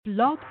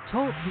Blog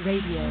Talk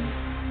Radio.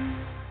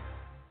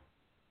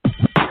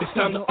 It's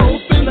time to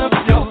open up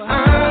your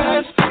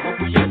eyes.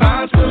 Open your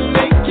eyes will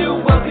make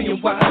you wealthy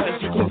and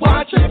wise. You can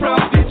watch your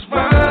profits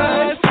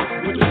rise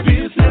with the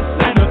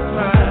business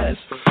enterprise.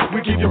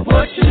 We give you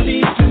what you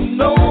need to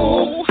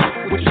know,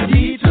 what you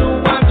need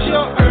to watch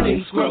your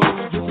earnings grow.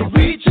 You can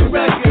reach your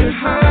record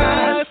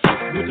highs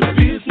with the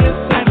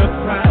business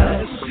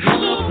enterprise.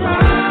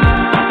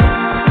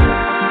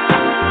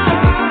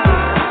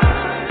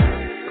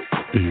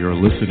 You're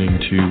listening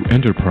to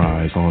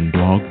Enterprise on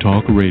Blog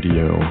Talk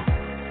Radio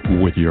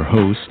with your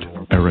host,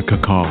 Erica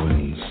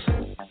Collins.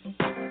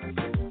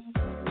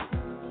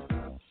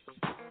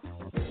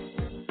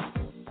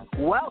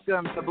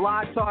 Welcome to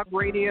Blog Talk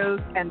Radio's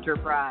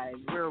Enterprise,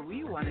 where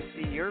we want to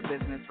see your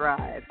business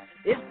rise.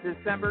 It's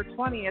December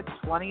 20th,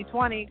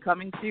 2020,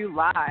 coming to you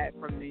live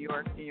from New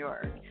York, New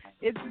York.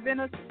 It's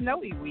been a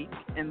snowy week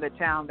in the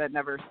town that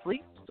never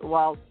sleeps.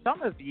 While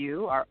some of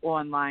you are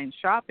online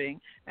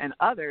shopping and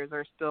others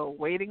are still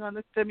waiting on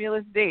the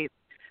stimulus dates,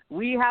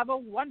 we have a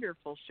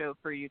wonderful show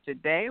for you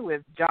today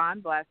with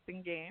John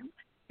Blassingame,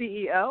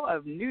 CEO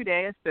of New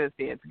Day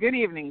Associates. Good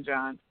evening,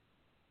 John.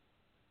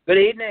 Good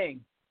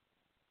evening.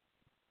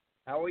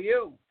 How are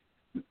you?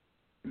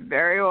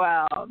 Very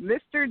well.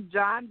 Mr.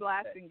 John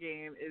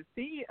Blassingame is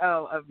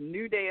CEO of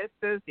New Day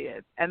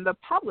Associates and the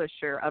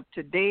publisher of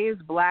Today's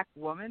Black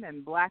Woman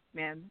and Black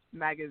Man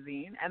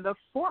magazine and the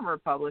former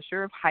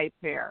publisher of Hype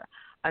Hair,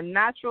 a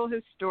natural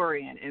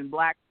historian in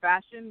black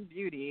fashion,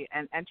 beauty,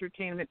 and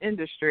entertainment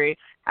industry,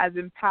 has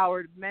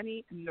empowered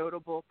many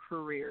notable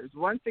careers.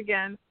 Once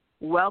again,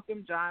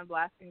 welcome John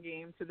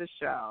Blassingame to the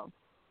show.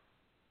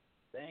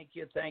 Thank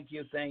you.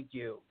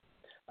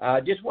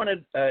 Just want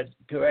to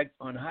correct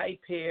on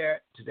Hype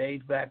Hair,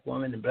 Today's Black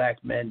Woman and Black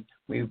Men.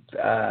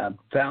 I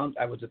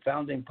was a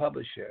founding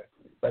publisher,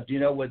 but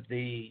with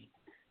the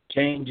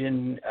change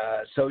in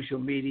social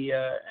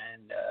media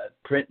and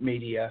print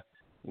media,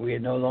 we are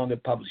no longer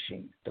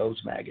publishing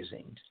those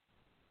magazines.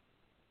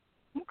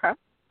 Okay.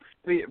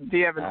 Do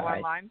you have an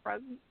online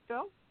presence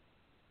still?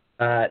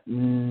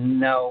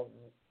 No.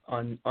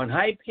 On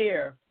Hype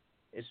Hair,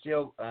 it's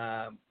still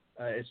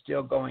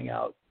going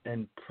out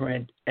in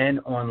print and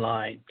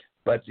online,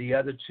 but the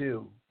other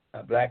two,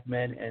 Black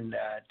Men and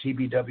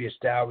TBW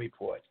Style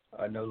Report,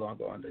 are no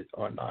longer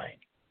online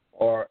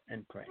or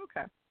in print.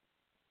 Okay.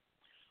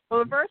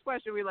 Well, the first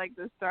question we like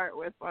to start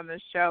with on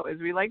this show is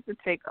we like to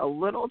take a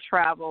little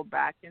travel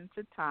back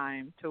into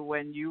time to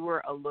when you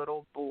were a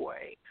little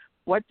boy.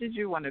 What did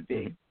you want to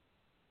be?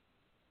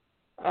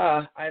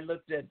 I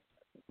looked at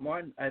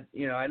Martin.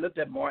 I looked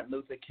at Martin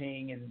Luther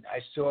King, and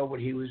I saw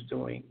what he was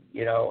doing.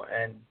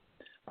 And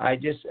I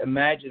just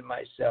imagined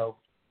myself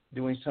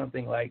doing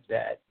something like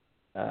that.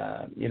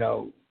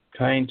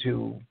 Trying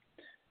to,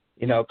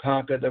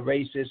 conquer the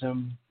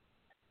racism,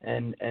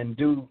 and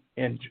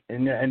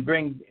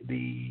bring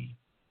the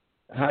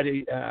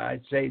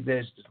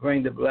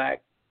bring the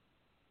black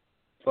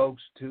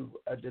folks to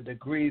the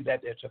degree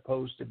that they're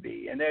supposed to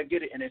be, and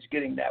it's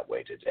getting that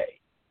way today.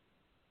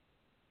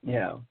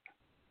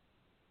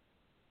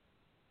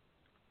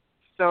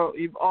 So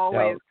you've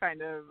always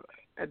kind of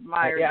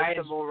admired the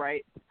civil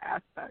rights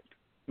aspect.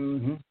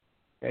 Mm-hmm.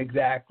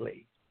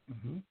 Exactly.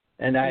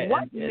 Mm-hmm.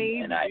 What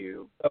made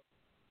you?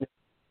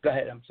 Go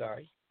ahead. I'm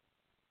sorry.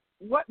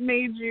 What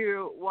made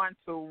you want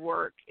to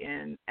work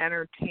in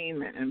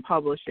entertainment and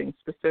publishing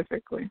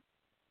specifically?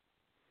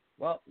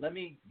 Well, let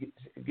me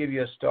give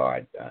you a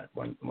start.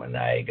 When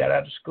I got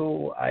out of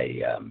school,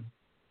 I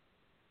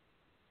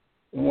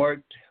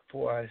worked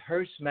for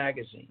Hearst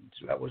magazines.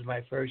 That was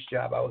my first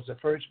job. I was the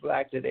first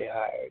black that they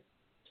hired.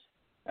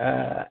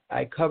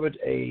 I covered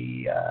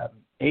a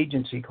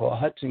agency called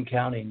Hudson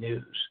County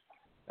News.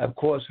 Of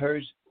course,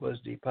 Hearst was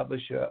the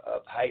publisher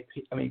of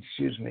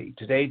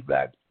Today's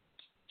Black.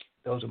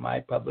 Those are my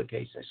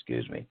publications.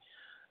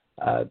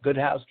 Good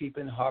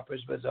Housekeeping,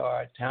 Harper's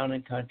Bazaar, Town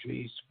and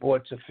Country,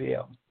 Sports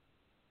Affair,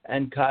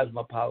 and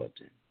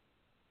Cosmopolitan.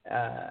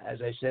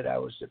 As I said, I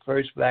was the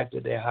first black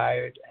that they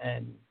hired,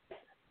 and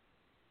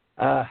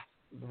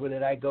what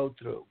did I go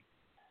through?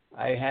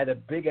 I had a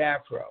big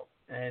afro,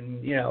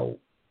 and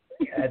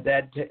at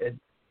that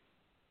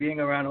being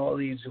around all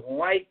these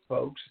white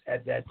folks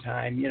at that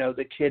time,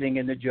 the kidding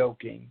and the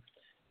joking,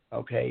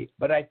 okay.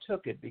 But I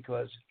took it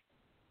because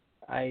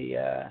I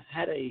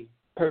had a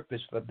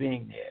purpose for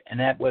being there, and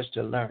that was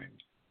to learn.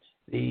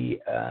 The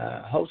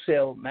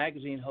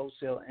magazine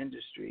wholesale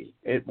industry,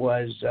 it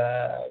was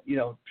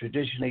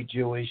traditionally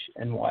Jewish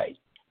and white.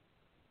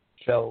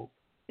 So.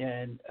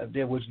 And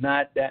there was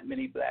not that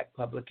many black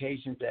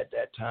publications at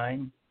that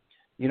time.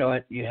 You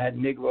had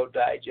Negro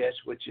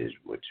Digest, which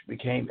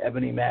became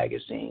Ebony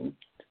Magazine,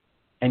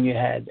 and you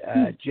had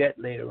Jet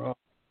later on.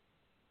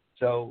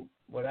 So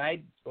what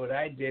I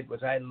did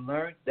was I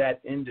learned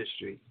that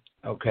industry.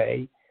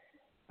 Okay,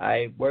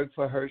 I worked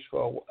for Hearst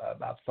for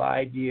about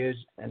 5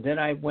 years, and then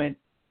I went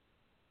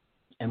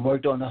and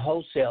worked on the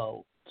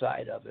wholesale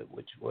side of it,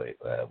 which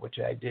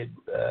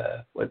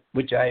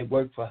I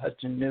worked for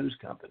Hudson News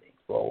Company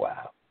for a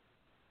while.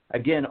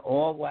 again,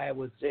 all while I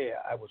was there,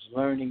 I was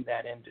learning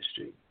that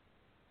industry.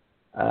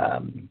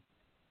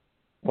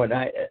 When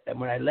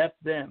I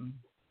left them,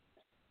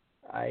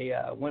 I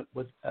went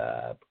with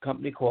a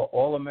company called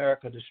All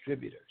America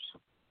Distributors.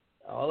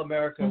 All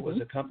America was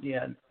a company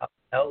in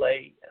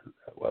L.A.,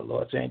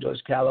 Los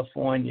Angeles,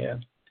 California,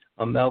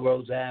 on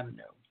Melrose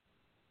Avenue.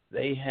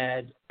 They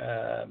had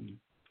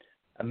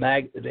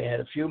they had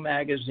a few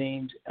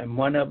magazines, and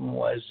one of them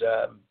was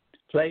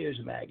Players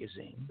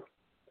Magazine,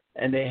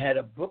 and they had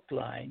a book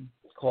line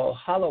called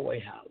Holloway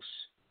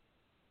House.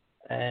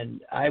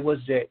 And I was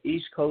their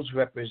East Coast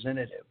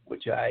representative,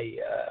 which I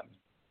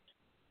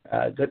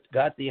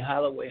got the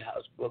Holloway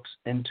House books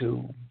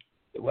into,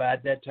 well,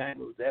 at that time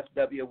it was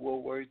F.W.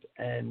 Woolworth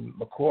and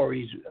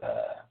McCory's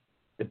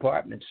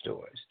department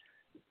stores.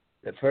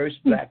 The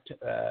first black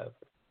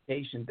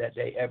patient that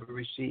they ever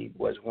received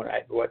was when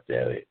I brought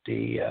the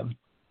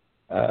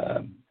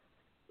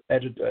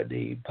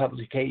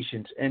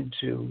publications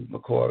into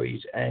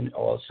McCory's and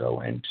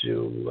also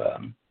into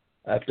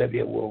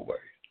F.W. Woolworth.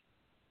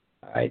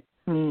 All right.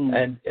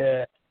 And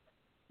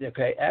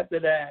after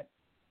that,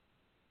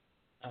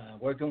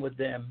 working with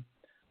them,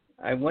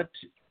 I went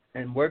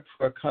and worked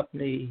for a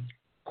company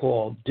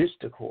called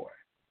Distacor,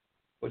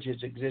 which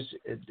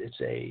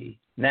it's a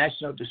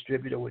national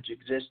distributor which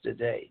exists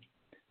today.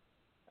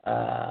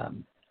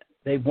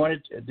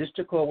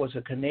 Distacor was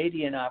a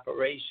Canadian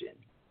operation,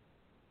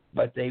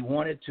 but they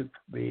wanted to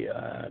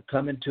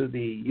come into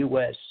the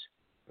U.S.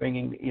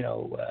 bringing,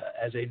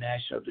 as a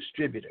national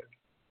distributor.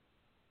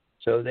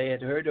 So they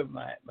had heard of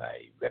my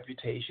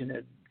reputation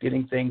at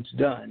getting things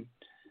done.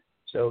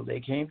 So they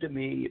came to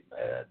me,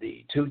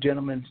 the two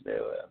gentlemen,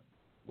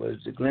 was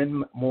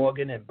Glenn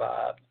Morgan and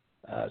Bob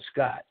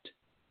Scott,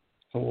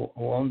 who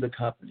owned the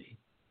company.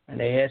 And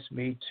they asked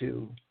me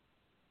to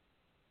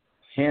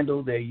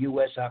handle their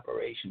U.S.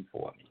 operation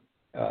for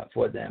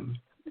them.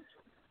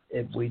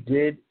 If we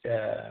did,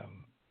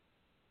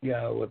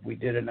 if we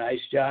did a nice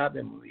job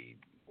and we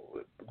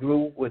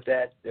grew with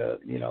that,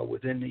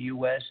 within the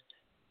U.S.,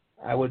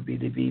 I would be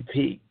the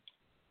VP.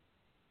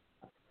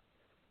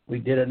 We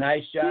did a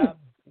nice job.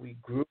 We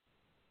grew.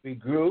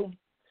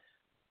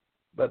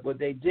 But what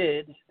they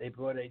did, they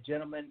brought a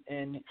gentleman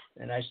in,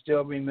 and I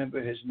still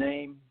remember his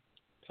name,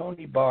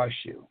 Tony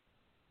Barshoe,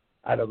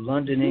 out of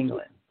London,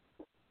 England.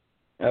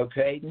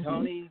 Okay,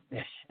 Tony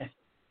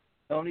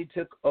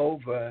took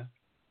over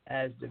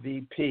as the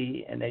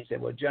VP, and they said,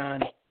 well,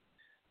 John,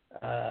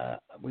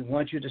 we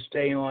want you to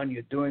stay on.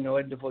 You're doing a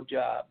wonderful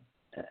job,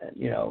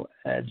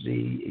 as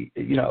the,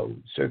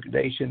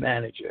 circulation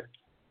manager.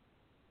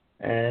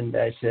 And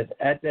I said,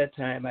 at that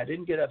time, I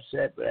didn't get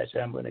upset, but I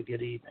said, I'm going to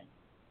get even.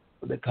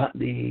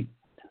 The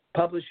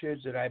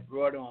publishers that I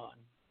brought on,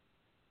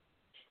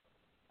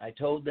 I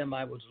told them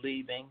I was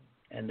leaving,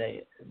 and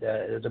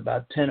there's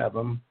about 10 of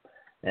them,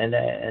 and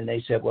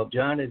they said, well,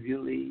 John, if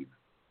you leave,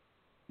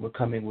 we're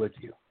coming with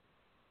you.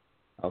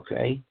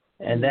 Okay?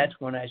 And that's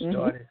when I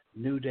started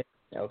New Day,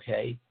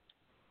 okay?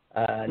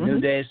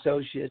 New Day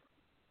Associates,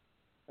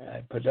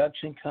 a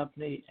production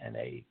company, and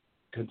a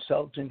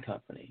consulting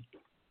company.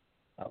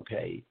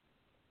 Okay,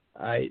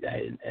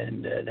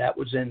 that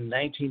was in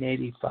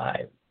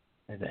 1985,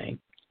 I think.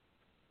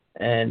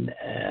 And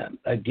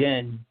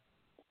again,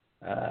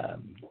 I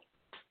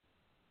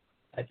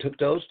took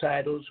those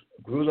titles,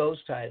 grew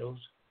those titles,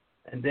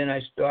 and then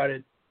I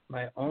started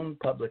my own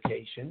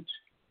publications,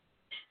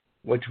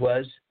 which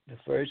was, the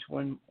first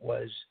one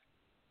was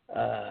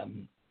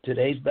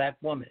Today's Black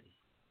Woman.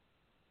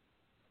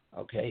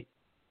 Okay,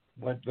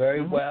 went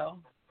very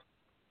well.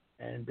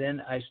 And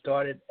then I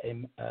started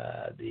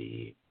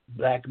the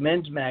Black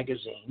Men's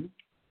Magazine,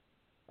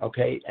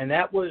 okay? And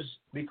that was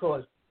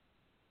because,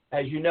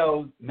 as you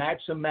know,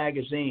 Maxim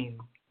Magazine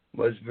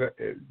was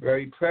very,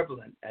 very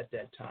prevalent at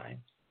that time,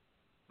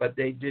 but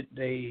they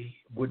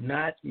would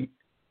not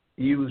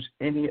use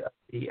any of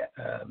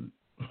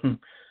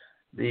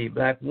the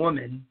black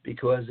women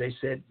because they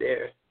said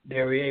their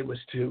area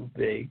was too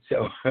big,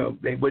 so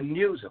they wouldn't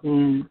use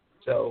them.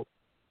 So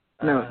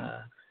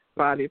no.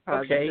 Body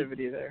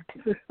positivity there.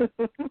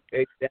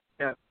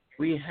 Yeah.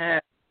 We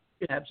have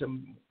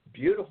some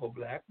beautiful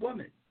black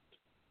women.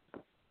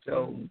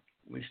 So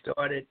we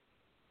started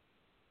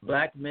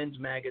Black Men's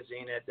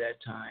Magazine at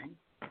that time.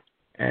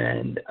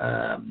 And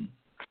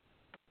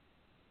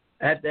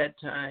at that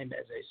time,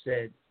 as I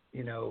said,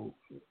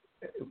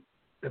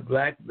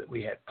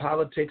 we had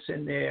politics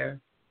in there.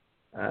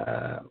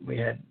 We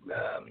had,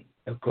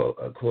 of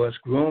course,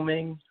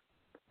 grooming,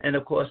 and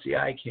of course, the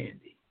eye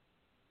candy.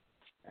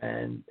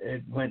 And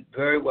it went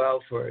very well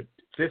for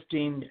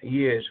 15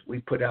 years. We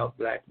put out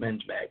Black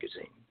Men's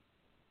Magazine,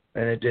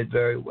 and it did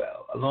very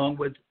well. Along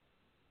with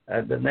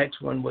the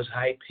next one was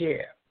Hype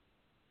Hair.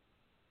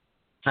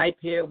 Hype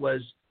Hair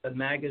was a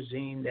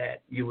magazine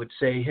that you would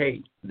say,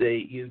 hey,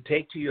 you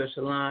take to your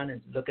salon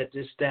and look at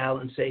this style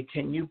and say,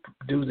 can you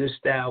do this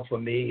style for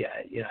me?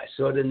 I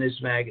saw it in this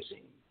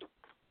magazine.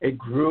 It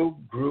grew.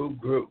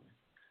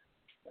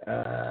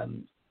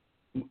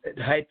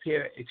 Hype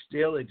Hair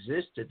still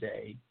exists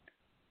today.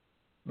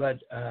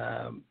 But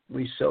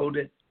we sold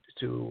it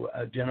to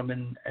a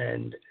gentleman,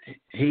 and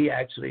he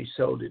actually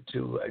sold it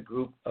to a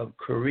group of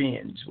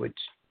Koreans, which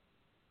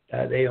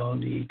they own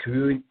the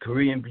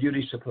Korean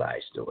beauty supply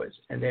stores,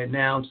 and they're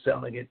now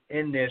selling it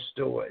in their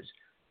stores.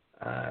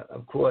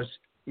 Of course,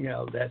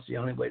 that's the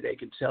only way they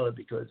can sell it,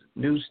 because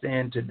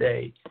newsstand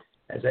today,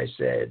 as I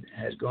said,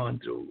 has gone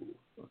through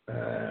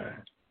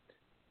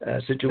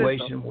a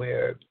situation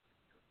where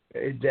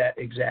that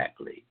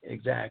exactly,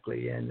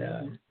 and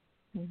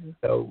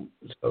so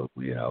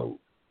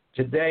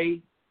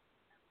today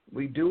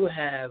we do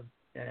have,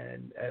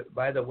 and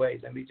by the way,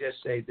 let me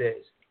just say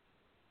this: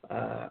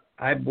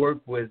 I've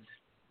worked with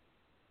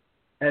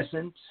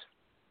Essence.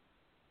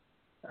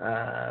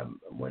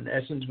 When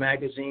Essence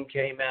magazine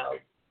came out,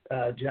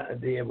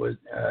 there was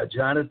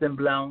Jonathan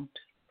Blount,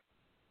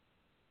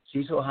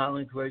 Cecil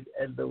Hollingsworth,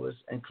 Ed Lewis,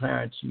 and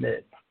Clarence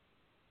Smith.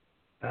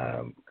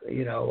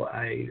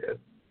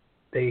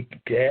 They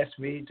asked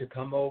me to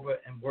come over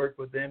and work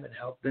with them and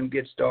help them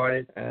get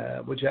started,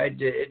 which I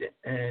did.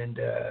 And,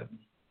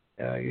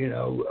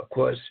 of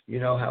course,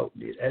 how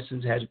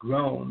Essence has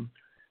grown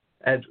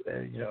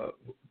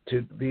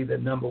to be the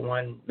number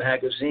one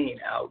magazine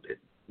out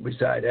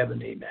beside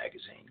Ebony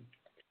magazine.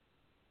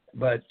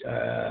 But,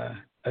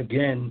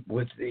 again,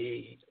 with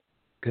the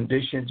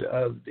conditions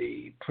of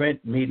the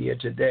print media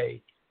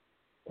today,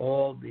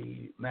 all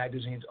the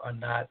magazines are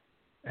not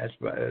as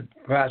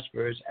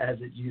prosperous as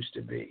it used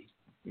to be.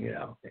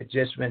 It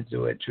just went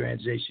through a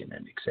transition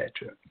and et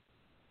cetera.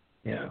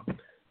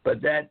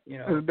 But that,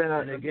 there's been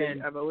a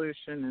again,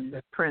 evolution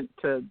in print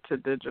to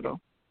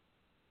digital.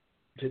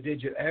 To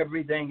digital,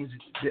 everything is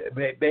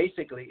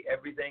basically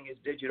everything is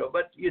digital.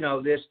 But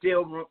there's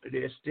still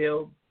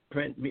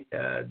print.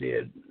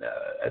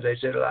 As I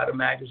said, a lot of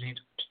magazines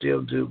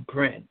still do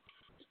print.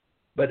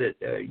 But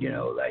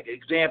like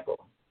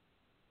example,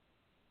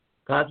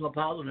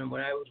 Cosmopolitan,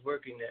 when I was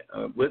working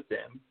with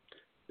them,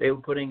 they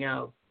were putting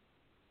out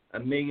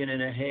 1.5 million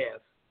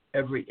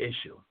every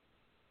issue.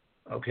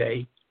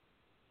 Okay,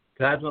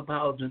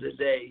 Cosmopolitan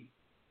today,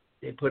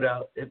 they put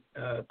out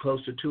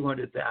close to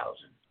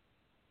 200,000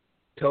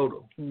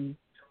 total.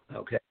 Mm-hmm.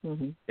 Okay,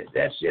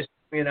 that's just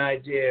an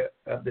idea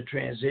of the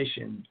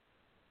transition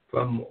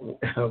from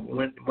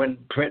when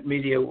print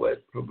media was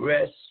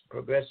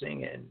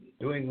progressing and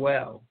doing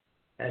well,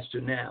 as to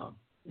now.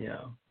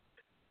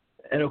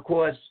 And of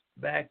course,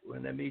 back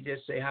when, let me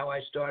just say how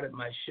I started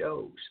my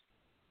shows.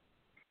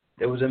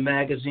 There was a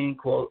magazine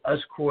called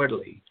Us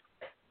Quarterly,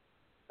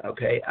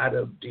 out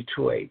of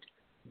Detroit.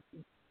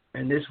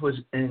 And this was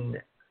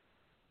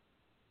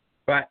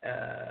back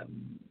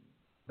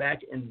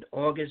in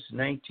August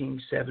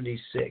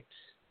 1976.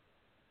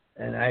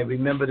 And I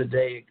remember the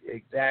day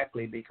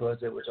exactly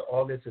because it was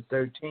August the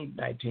 13th,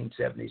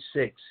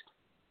 1976,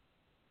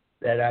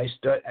 that I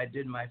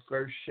did my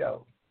first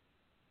show.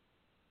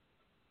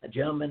 The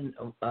gentleman's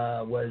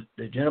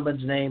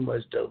name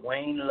was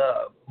Dwayne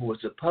Love, who was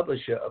the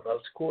publisher of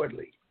Us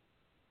Quarterly.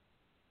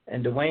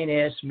 And Dwayne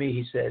asked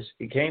me,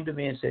 he came to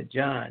me and said,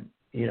 John,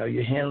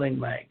 you're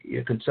handling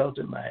you're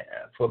consulting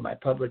for my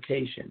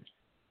publication.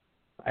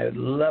 I would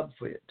love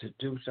for you to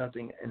do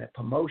something in a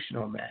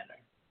promotional manner.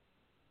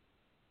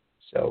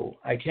 So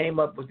I came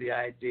up with the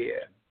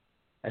idea.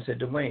 I said,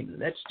 Dwayne,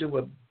 let's do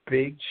a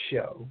big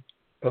show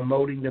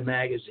promoting the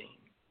magazine.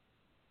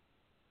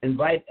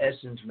 Invite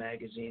Essence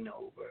magazine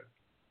over.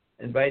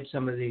 Invite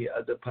some of the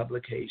other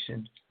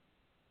publications.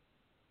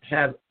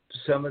 Have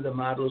some of the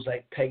models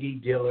like Peggy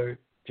Diller,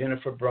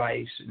 Jennifer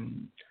Bryce,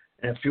 and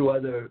a few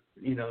other,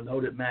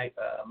 noted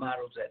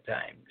models at that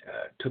time,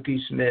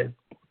 Tookie Smith.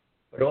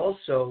 But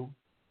also,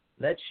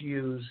 let's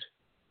use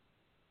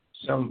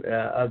some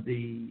of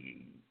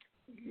the,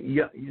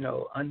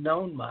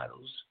 unknown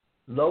models,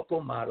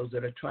 local models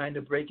that are trying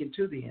to break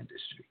into the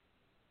industry.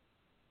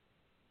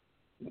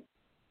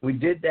 We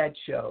did that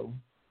show.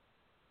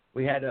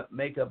 We had a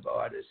makeup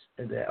artist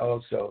that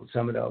also,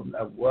 some of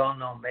the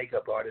well-known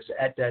makeup artists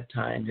at that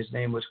time. His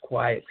name was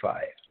Quiet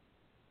Fire.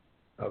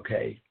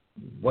 Okay,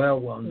 well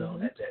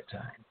known at that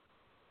time.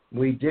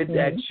 We did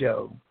that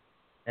show,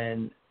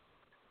 and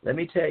let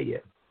me tell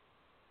you,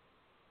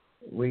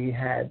 we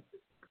had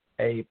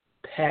a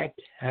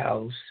packed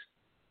house.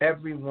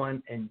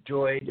 Everyone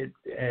enjoyed it,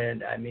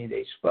 and I mean,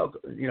 they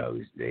spoke.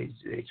 They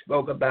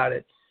spoke about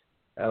it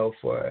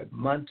for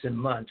months and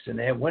months. And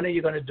then, when are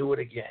you going to do it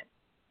again?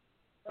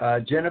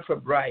 Jennifer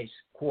Bryce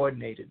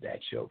coordinated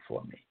that show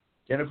for me.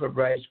 Jennifer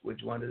Bryce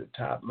was one of the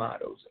top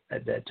models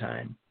at that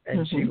time,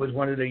 and she was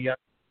one of the young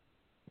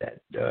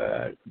that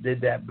did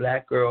that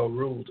Black Girl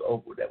Rules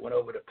that went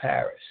over to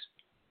Paris.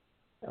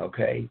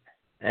 Okay,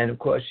 and of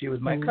course she was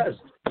my cousin.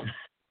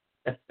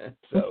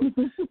 So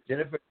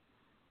Jennifer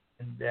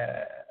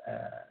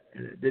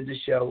did the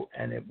show,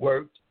 and it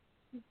worked.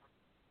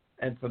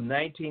 And from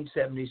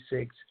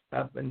 1976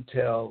 up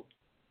until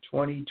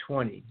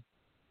 2020,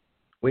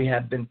 we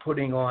have been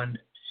putting on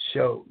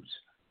shows.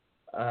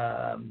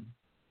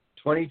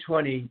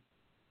 2020,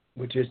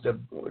 which is the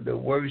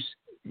worst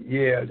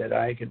year that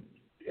I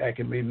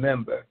can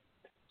remember,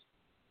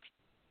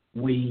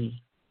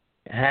 we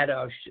had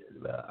our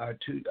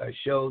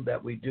show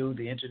that we do,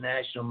 the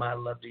International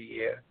Model of the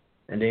Year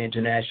and the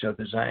International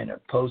Designer,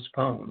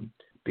 postponed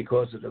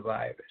because of the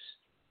virus.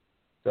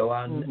 So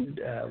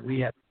we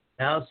have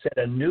now set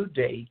a new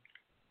date,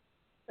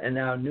 and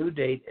our new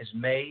date is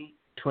May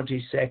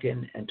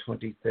 22nd and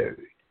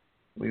 23rd.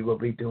 We will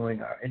be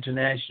doing our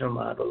International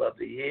Model of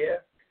the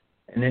Year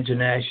and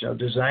International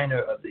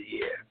Designer of the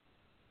Year,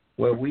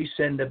 where we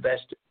send the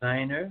best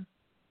designer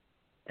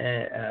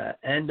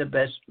and the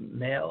best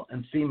male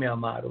and female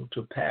model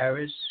to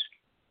Paris,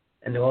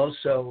 and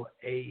also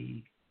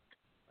a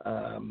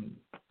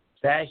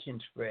fashion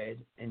spread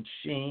in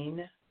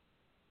Sheen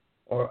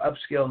or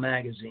Upscale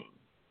magazine.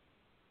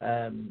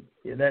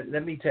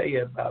 Let me tell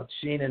you about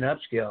Sheen and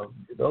Upscale.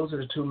 Those are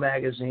the two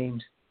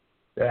magazines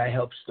that I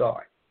helped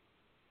start.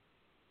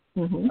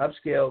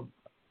 Upscale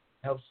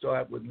helped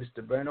start with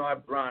Mr.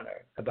 Bernard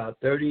Bronner about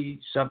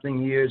 30-something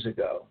years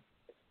ago.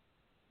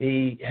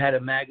 He had a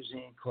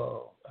magazine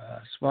called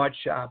Smart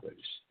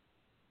Shoppers,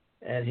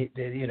 and he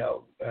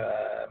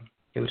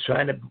was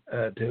trying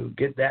to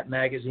get that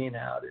magazine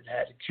out. It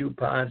had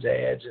coupons,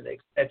 ads, and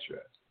etc.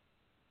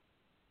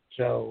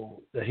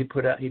 So he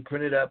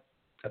printed up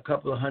a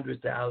couple of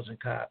 100,000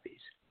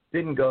 copies.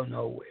 Didn't go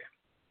nowhere.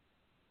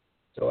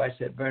 So I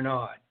said,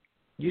 Bernard,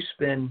 you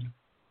spend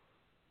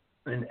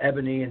in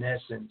Ebony and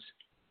Essence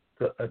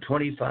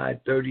 $25,000,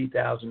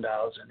 $30,000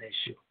 an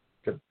issue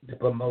to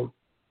promote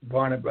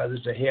Warner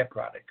Brothers, a hair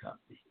product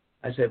company.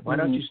 I said, why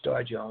don't you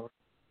start your own?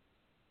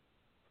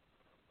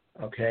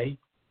 Okay.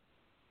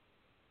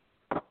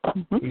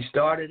 He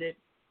started it,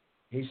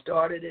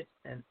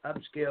 and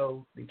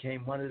Upscale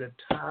became one of the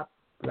top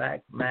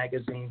black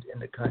magazines in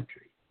the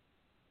country.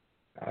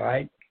 All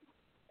right?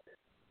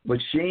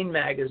 With Sheen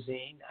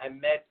magazine, I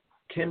met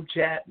Kim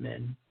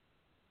Chapman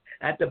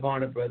at the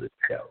Warner Brothers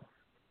show.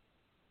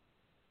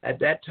 At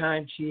that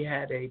time, she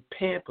had a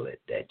pamphlet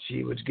that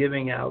she was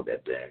giving out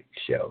at the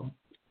show.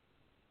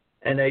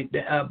 And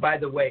by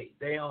the way,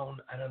 they own,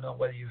 I don't know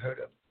whether you heard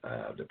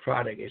of the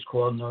product. It's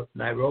called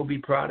Nairobi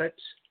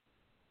Products.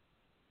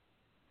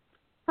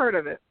 Heard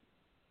of it.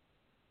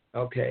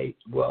 Okay.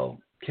 Well,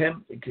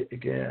 Kim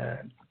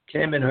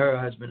and her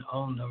husband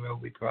own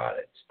Nairobi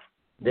Products.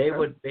 They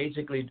were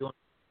basically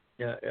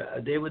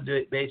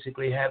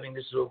basically having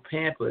this little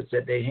pamphlets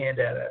that they hand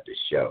out at the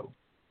show.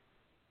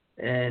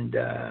 And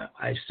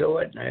I saw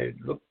it, and I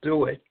looked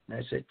through it, and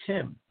I said,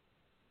 Tim,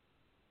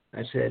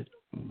 I said,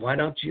 why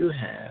don't you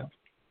have,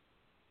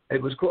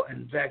 it was called,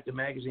 in fact, the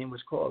magazine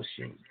was called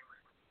Sheen.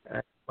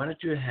 Why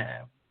don't you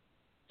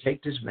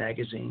take this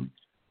magazine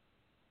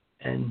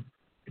and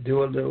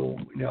do a little,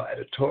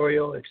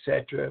 editorial,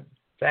 etc.,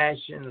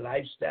 fashion,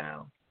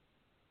 lifestyle.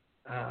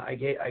 I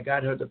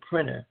got her the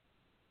printer,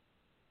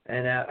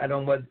 and I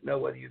don't know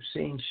whether you've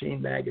seen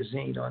Sheen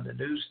magazine on the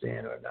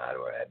newsstand or not,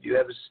 or have you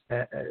ever?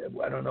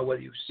 I don't know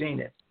whether you've seen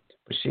it,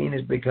 but Sheen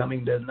is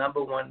becoming the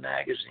 #1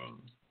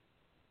 magazine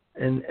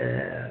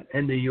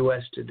in the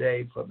U.S.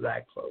 today for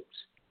black folks.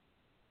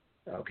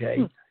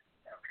 Okay,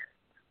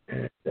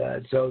 and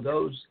so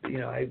those,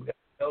 I got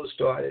those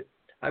started.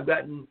 I've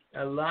gotten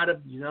a lot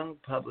of young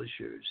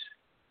publishers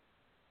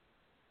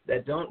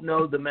that don't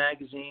know the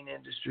magazine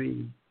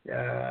industry,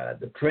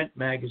 the print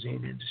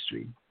magazine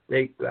industry.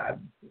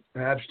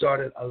 I've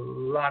started a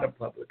lot of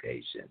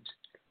publications.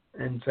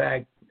 In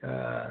fact,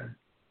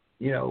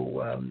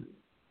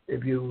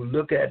 if you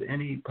look at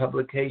any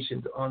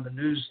publications on the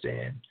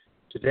newsstand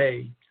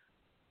today,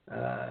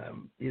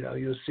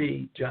 you'll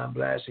see John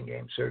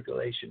Blassingame,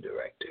 circulation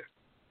director.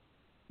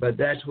 But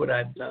that's what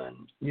I've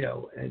done,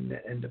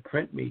 in the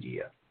print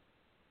media.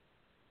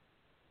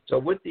 So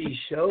with these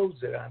shows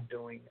that I'm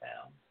doing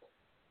now,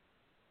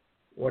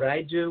 what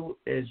I do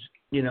is,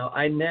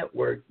 I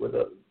network with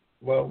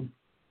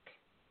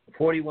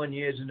 41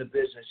 years in the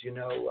business,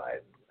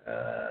 I've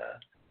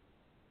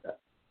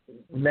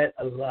met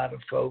a lot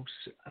of folks.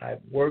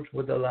 I've worked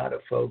with a lot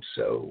of folks.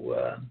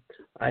 So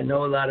I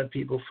know a lot of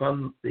people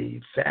from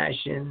the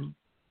fashion,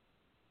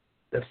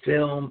 the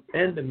film,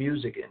 and the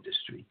music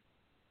industry.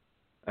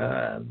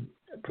 A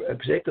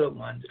particular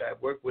one that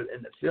I've worked with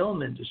in the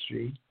film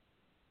industry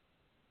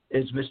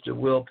is Mr.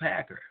 Will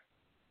Packer.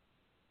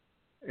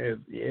 If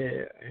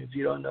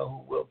you don't know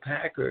who Will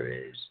Packer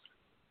is,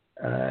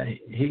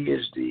 he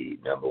is the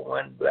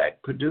 #1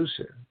 black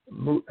producer,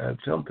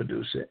 film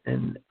producer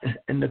in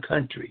the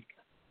country.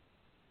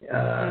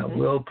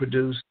 Will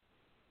produced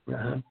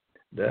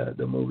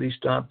the movie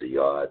Stomp the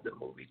Yard, the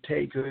movie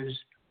Takers,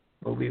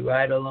 movie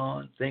Ride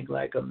Along, Think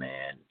Like a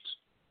Man,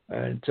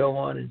 and so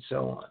on and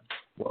so on.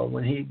 Well,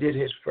 when he did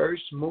his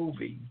first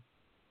movie,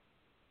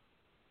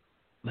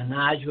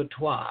 Menage a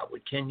Trois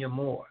with Kenya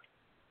Moore,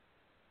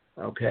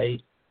 okay,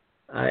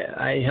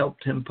 I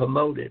helped him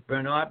promote it.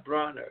 Bernard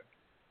Bronner,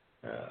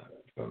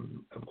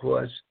 from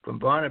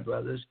Warner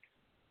Brothers,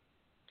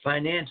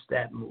 financed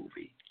that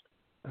movie,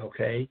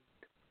 okay?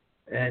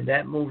 And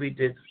that movie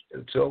did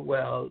so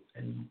well,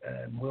 and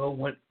Will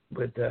went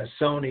with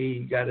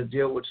Sony. He got a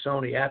deal with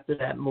Sony after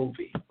that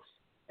movie,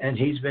 and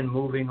he's been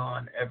moving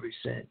on ever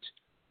since.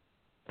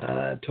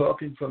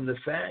 talking from the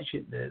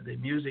fashion, the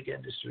music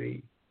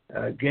industry,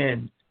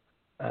 again,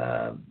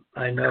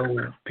 I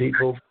know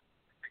people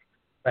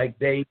like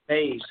Dave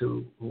Mays,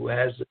 who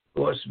has the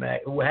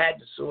who had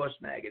the Source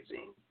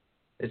magazine.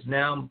 It's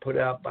now put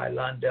out by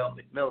Londell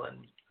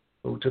McMillan,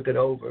 who took it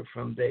over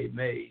from Dave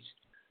Mays.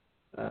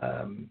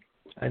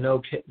 I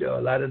know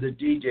a lot of the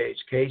DJs.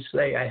 Kay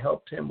Slay, I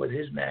helped him with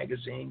his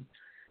magazine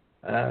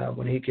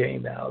when he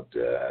came out,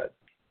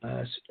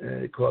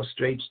 called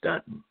Straight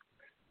Stuntin'.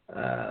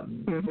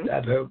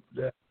 I've heard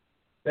the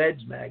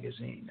Feds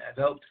magazine. I've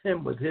helped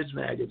him with his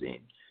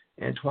magazine.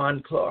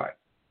 Antoine Clark,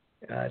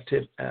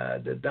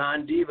 the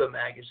Don Diva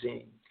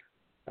magazine.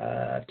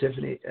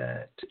 Tiffany,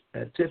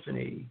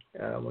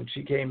 when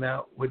she came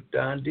out with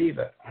Don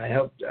Diva, I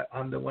helped.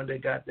 I'm the one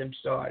that got them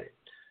started.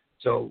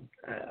 So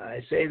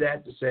I say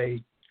that to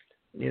say,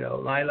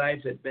 my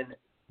life has been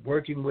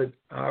working with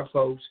our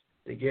folks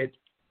to get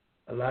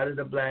a lot of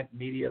the black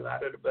media, a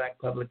lot of the black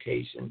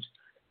publications.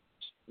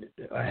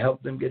 I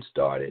helped them get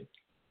started,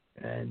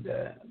 and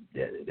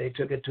they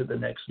took it to the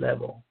next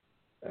level,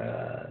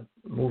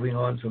 moving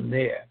on from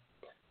there.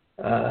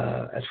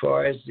 As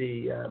far as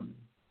the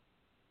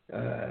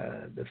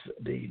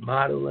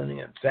modeling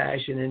and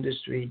fashion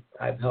industry,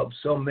 I've helped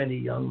so many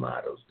young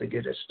models to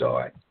get a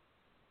start.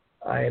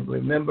 I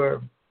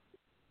remember,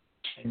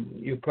 and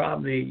you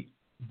probably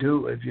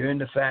do if you're in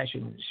the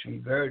fashion industry,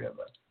 you've heard of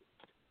her,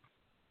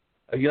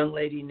 a young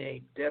lady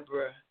named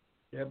Deborah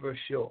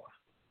Shaw.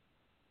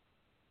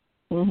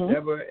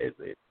 Deborah,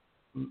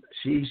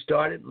 she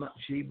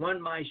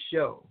won my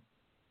show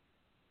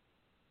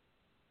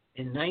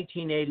in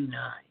 1989.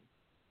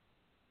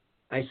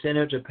 I sent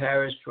her to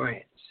Paris,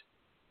 France.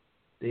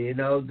 Do you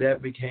know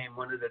that became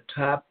one of the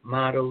top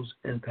models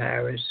in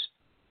Paris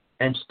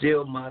and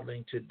still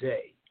modeling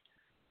today?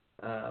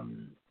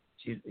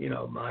 She,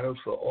 modeled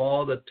for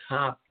all the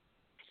top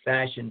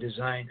fashion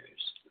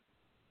designers.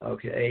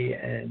 Okay,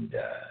 and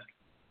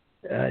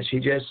she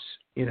just,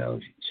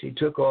 she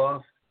took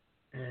off,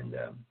 and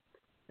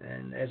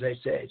as I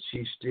said,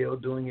 she's still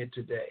doing it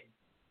today.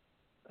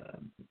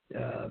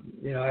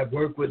 I've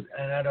worked with,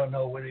 and I don't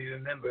know whether you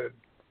remember,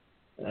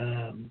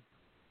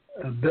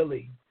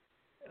 Billy.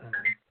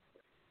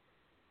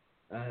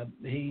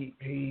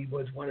 He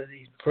was one of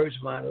the first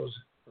models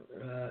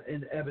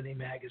in Ebony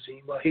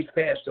magazine. Well, he's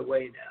passed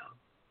away now.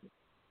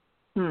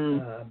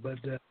 But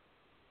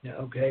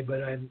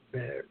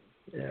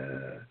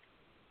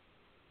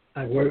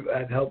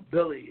I've helped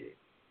Billy.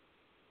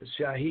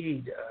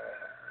 Shahid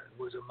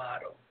was a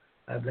model.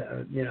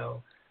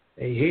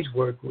 He's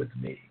worked with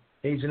me.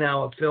 He's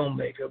now a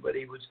filmmaker, but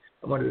he was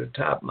one of the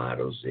top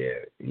models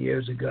there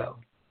years ago.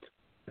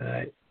 All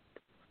right.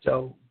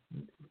 So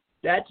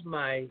that's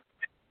my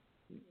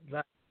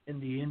life in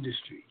the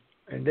industry,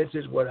 and this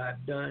is what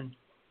I've done.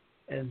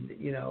 And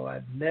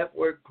I've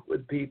networked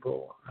with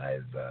people.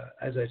 I've,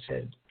 as I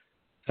said,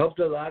 helped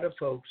a lot of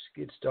folks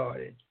get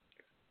started,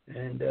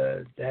 and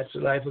that's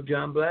the life of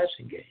John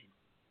Blassingame.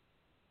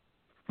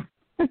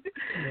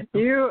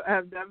 You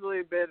have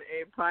definitely been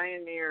a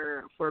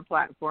pioneer for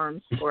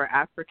platforms for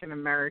African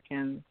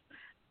Americans,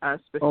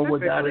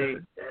 specifically.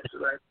 That's the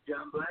life of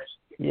John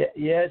Blassingame.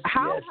 Yes,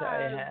 How yes,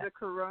 I have. has the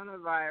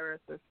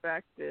coronavirus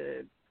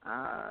affected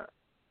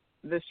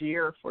this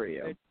year for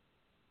you?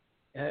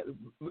 I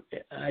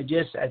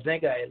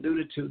think I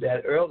alluded to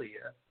that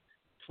earlier.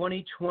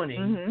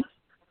 2020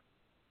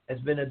 has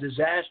been a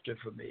disaster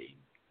for me.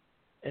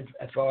 And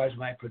as far as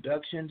my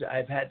productions,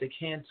 I've had to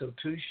cancel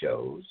 2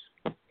 shows.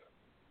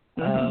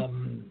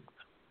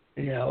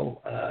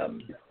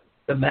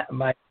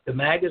 The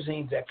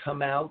magazines that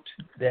come out,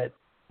 that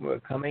were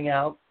coming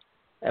out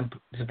and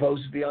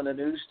supposed to be on the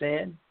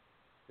newsstands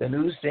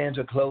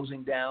are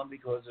closing down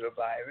because of the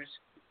virus.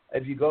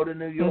 If you go to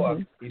New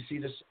York, you see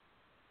the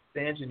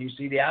stands and you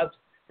see the outs,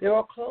 they're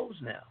all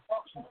closed now.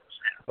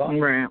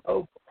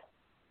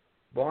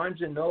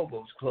 Barnes and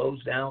Noble's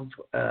closed down.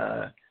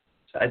 I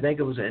think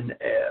it was in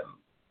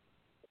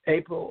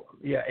April,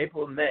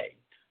 May.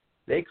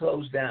 They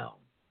closed down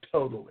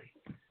totally.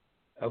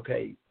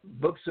 Okay,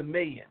 Books A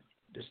Million,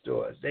 the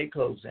stores, they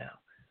closed down.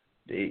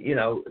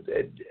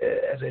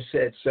 As I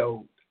said,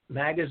 so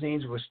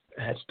magazines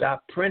had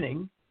stopped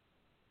printing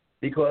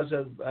because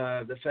of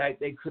the fact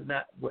they could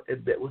not.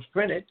 If it was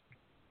printed,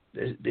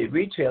 the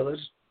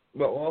retailers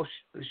were all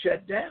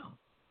shut down,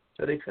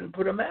 so they couldn't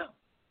put them out.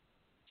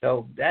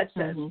 So that's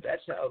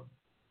how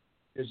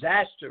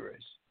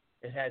disastrous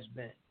it has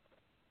been.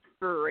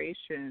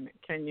 Inspiration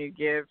can you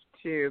give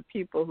to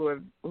people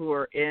who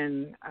are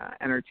in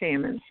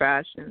entertainment,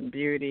 fashion,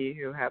 beauty,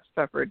 who have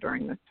suffered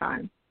during this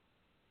time?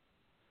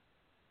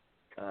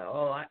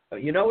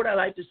 You know what I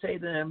like to say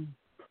to them?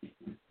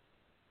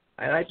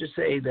 I like to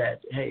say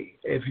that, hey,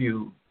 if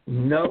you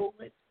know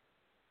it,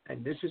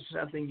 and this is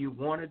something you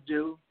want to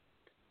do,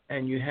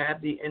 and you have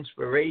the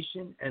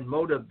inspiration and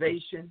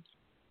motivation,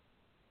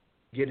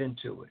 get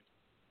into it.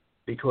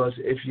 Because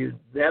if you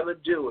never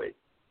do it,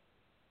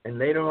 and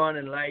later on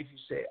in life you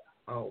say,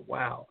 oh,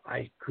 wow,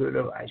 I could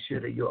have, I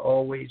should have, you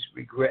always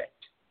regret.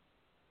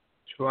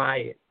 Try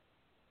it.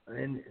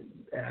 and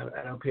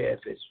I don't care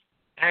if it's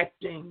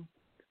acting,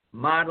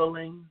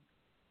 modeling,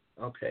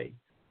 okay,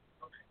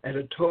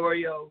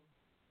 editorial,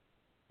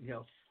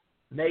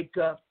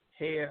 makeup,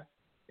 hair.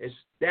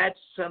 That's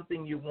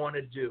something you want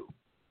to do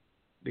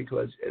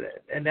because,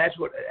 and that's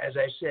what, as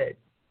I said,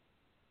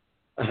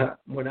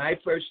 when I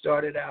first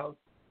started out,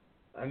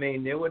 I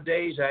mean, there were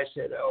days I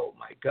said, oh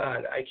my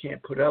God, I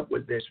can't put up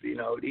with this.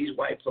 These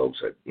white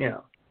folks are,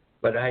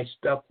 but I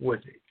stuck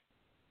with it.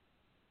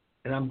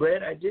 And I'm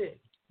glad I did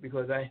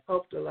because I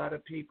helped a lot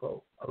of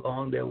people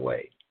along their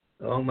way,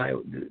 along my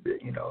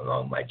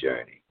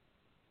journey.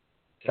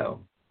 So,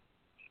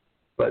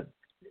 but,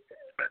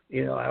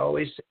 I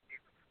always say,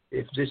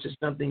 if this is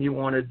something you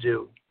want to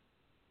do,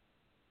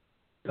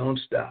 don't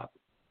stop.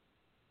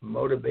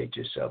 Motivate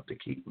yourself to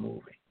keep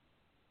moving.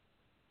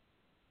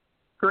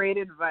 Great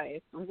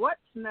advice. What's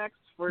next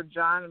for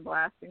John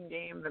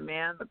Blassingame, the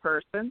man, the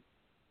person?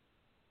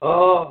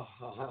 Oh,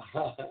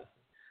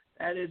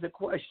 that is a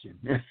question.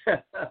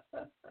 I've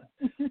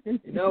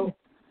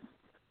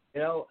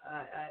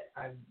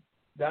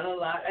done a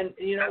lot, and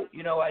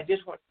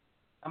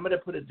I'm going to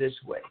put it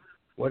this way: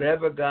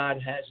 whatever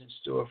God has in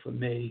store for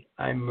me,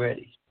 I'm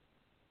ready.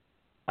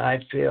 I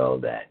feel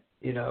that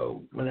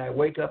when I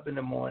wake up in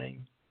the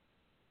morning,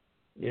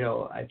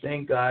 I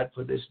thank God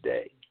for this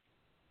day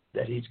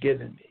that He's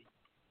given me.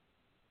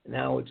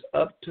 Now it's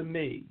up to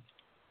me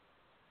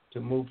to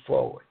move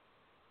forward.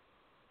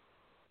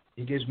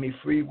 He gives me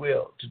free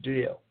will to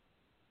deal.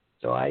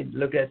 So I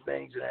look at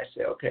things and I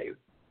say, okay,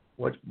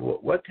 what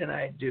can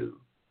I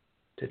do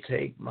to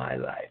take my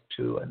life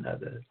to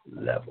another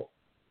level?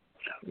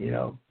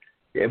 And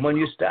when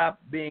you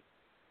stop being,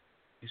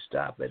 you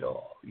stop it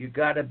all. You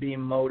got to be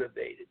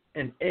motivated.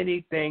 And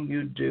anything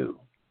you do,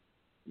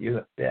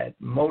 that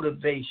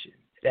motivation,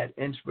 that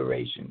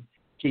inspiration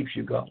keeps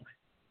you going.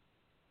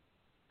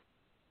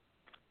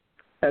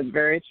 That's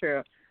very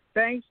true.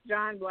 Thanks,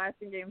 John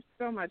Blassingame,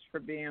 so much for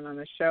being on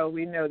the show.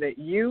 We know that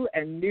you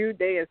and New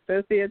Day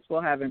Associates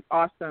will have an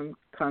awesome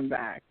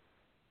comeback.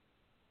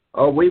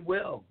 Oh, we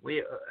will.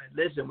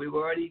 Listen, we've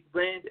already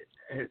planned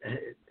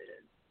it.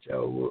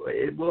 So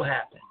it will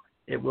happen.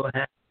 It will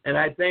happen. And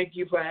I thank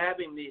you for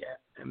having me,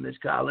 Ms.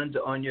 Collins,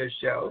 on your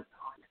show.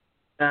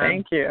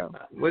 Thank you.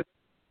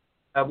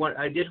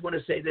 I just want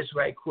to say this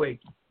right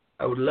quick.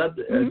 I would love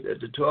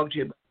to talk to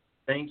you about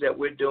things that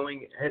we're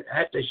doing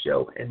at the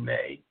show in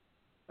May.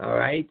 All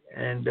right?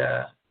 And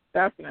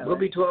definitely. We'll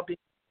be talking.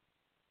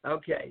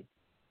 Okay.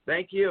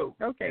 Thank you.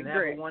 Okay, and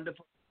great. Have a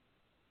wonderful.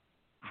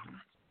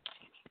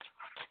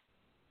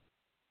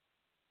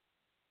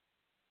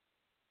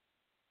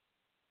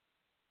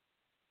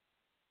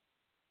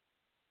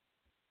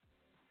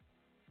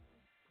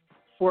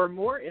 For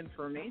more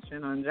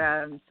information on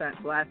John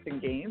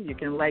Blassingame, you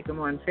can like him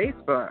on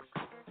Facebook.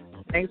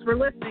 Thanks for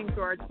listening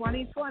to our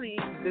 2020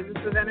 Business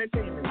with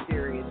Entertainment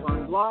series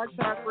on Blog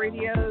Talk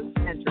Radio's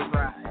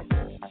Enterprise.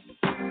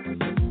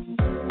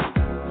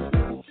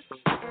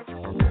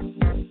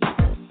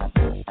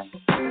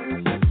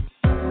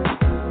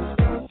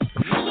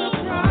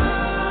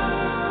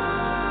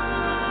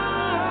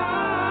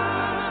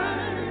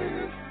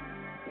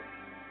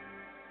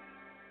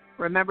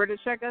 Remember to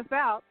check us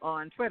out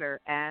on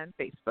Twitter and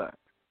Facebook.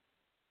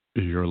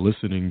 You're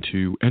listening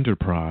to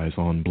Enterprise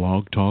on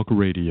Blog Talk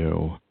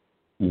Radio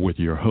with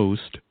your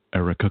host,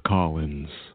 Erica Collins.